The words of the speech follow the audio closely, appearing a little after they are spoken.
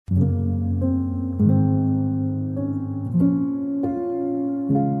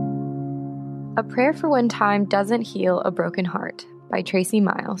A Prayer for When Time Doesn't Heal a Broken Heart by Tracy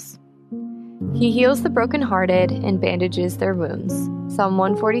Miles. He heals the brokenhearted and bandages their wounds. Psalm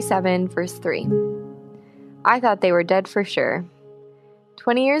 147, verse 3. I thought they were dead for sure.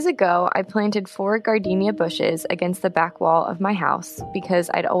 20 years ago, I planted 4 gardenia bushes against the back wall of my house because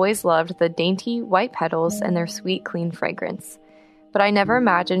I'd always loved the dainty white petals and their sweet, clean fragrance. But I never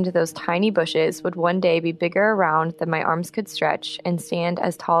imagined those tiny bushes would one day be bigger around than my arms could stretch and stand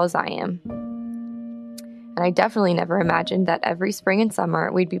as tall as I am. And I definitely never imagined that every spring and summer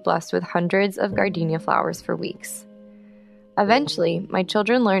we'd be blessed with hundreds of gardenia flowers for weeks. Eventually, my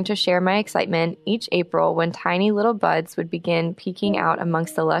children learned to share my excitement each April when tiny little buds would begin peeking out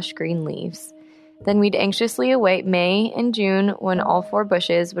amongst the lush green leaves. Then we'd anxiously await May and June when all 4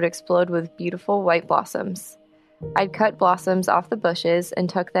 bushes would explode with beautiful white blossoms. I'd cut blossoms off the bushes and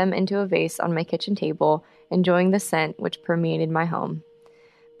tuck them into a vase on my kitchen table, enjoying the scent which permeated my home.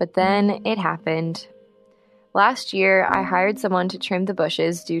 But then it happened. Last year, I hired someone to trim the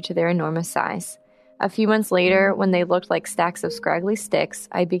bushes due to their enormous size. A few months later, when they looked like stacks of scraggly sticks,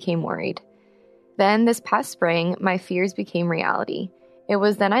 I became worried. Then, this past spring, my fears became reality. It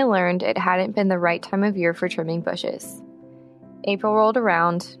was then I learned it hadn't been the right time of year for trimming bushes. April rolled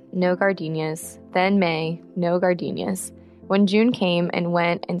around, no gardenias. Then May, no gardenias. When June came and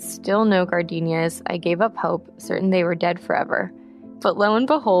went and still no gardenias, I gave up hope, certain they were dead forever. But lo and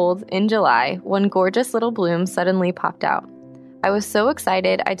behold, in July, one gorgeous little bloom suddenly popped out. I was so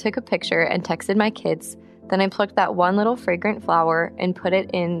excited I took a picture and texted my kids. Then I plucked that one little fragrant flower and put it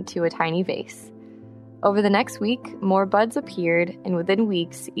into a tiny vase. Over the next week, more buds appeared, and within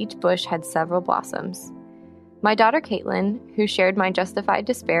weeks, each bush had several blossoms. My daughter Caitlin, who shared my justified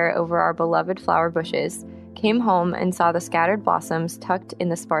despair over our beloved flower bushes, came home and saw the scattered blossoms tucked in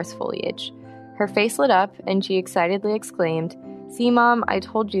the sparse foliage. Her face lit up, and she excitedly exclaimed, "See, Mom, I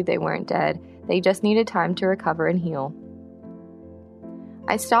told you they weren't dead. They just needed time to recover and heal."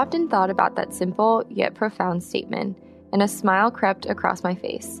 I stopped and thought about that simple yet profound statement, and a smile crept across my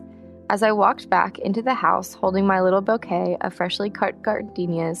face. As I walked back into the house holding my little bouquet of freshly cut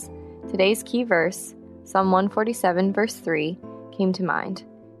gardenias, today's key verse, Psalm 147, verse 3, came to mind.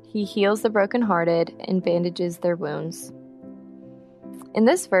 He heals the brokenhearted and bandages their wounds. In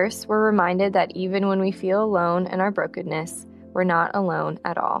this verse, we're reminded that even when we feel alone in our brokenness, we're not alone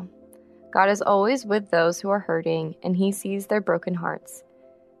at all. God is always with those who are hurting, and He sees their broken hearts.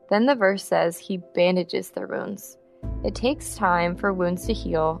 Then the verse says He bandages their wounds. It takes time for wounds to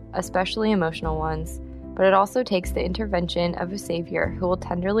heal, especially emotional ones, but it also takes the intervention of a Savior who will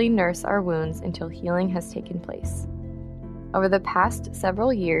tenderly nurse our wounds until healing has taken place. Over the past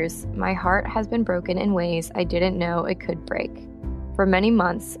several years, my heart has been broken in ways I didn't know it could break. For many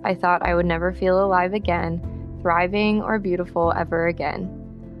months, I thought I would never feel alive again, thriving or beautiful ever again.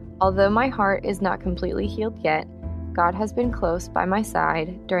 Although my heart is not completely healed yet, God has been close by my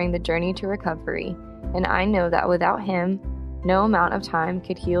side during the journey to recovery, and I know that without Him, no amount of time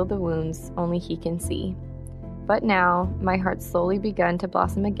could heal the wounds only He can see. But now, my heart's slowly begun to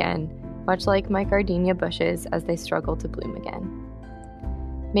blossom again, much like my gardenia bushes as they struggle to bloom again.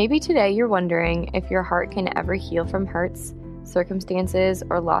 Maybe today you're wondering if your heart can ever heal from hurts, circumstances,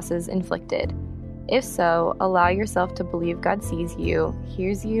 or losses inflicted. If so, allow yourself to believe God sees you,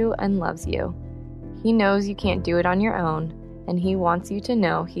 hears you, and loves you. He knows you can't do it on your own, and He wants you to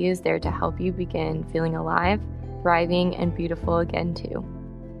know He is there to help you begin feeling alive, thriving, and beautiful again too.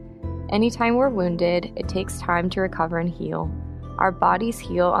 Anytime we're wounded, it takes time to recover and heal. Our bodies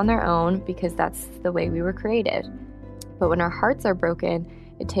heal on their own because that's the way we were created. But when our hearts are broken,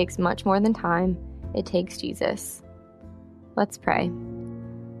 it takes much more than time. It takes Jesus. Let's pray.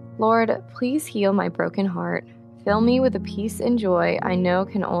 Lord, please heal my broken heart. Fill me with the peace and joy I know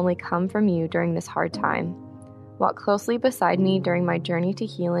can only come from You during this hard time. Walk closely beside me during my journey to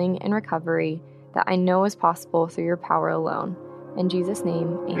healing and recovery that I know is possible through Your power alone. In Jesus'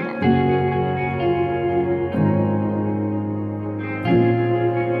 name, amen.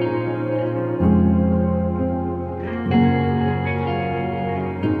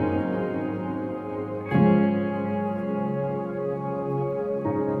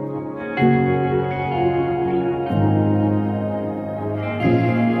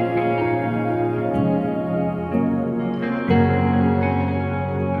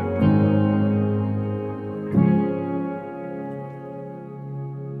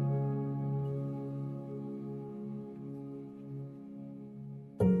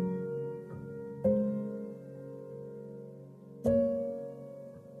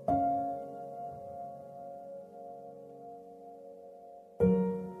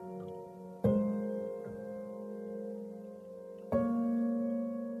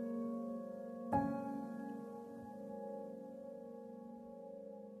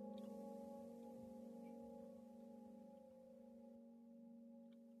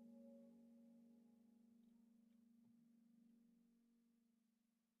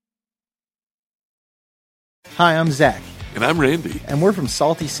 Hi, I'm Zach. And I'm Randy. And we're from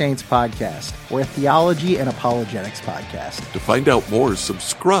Salty Saints Podcast. We're a theology and apologetics podcast. To find out more,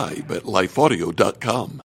 subscribe at lifeaudio.com.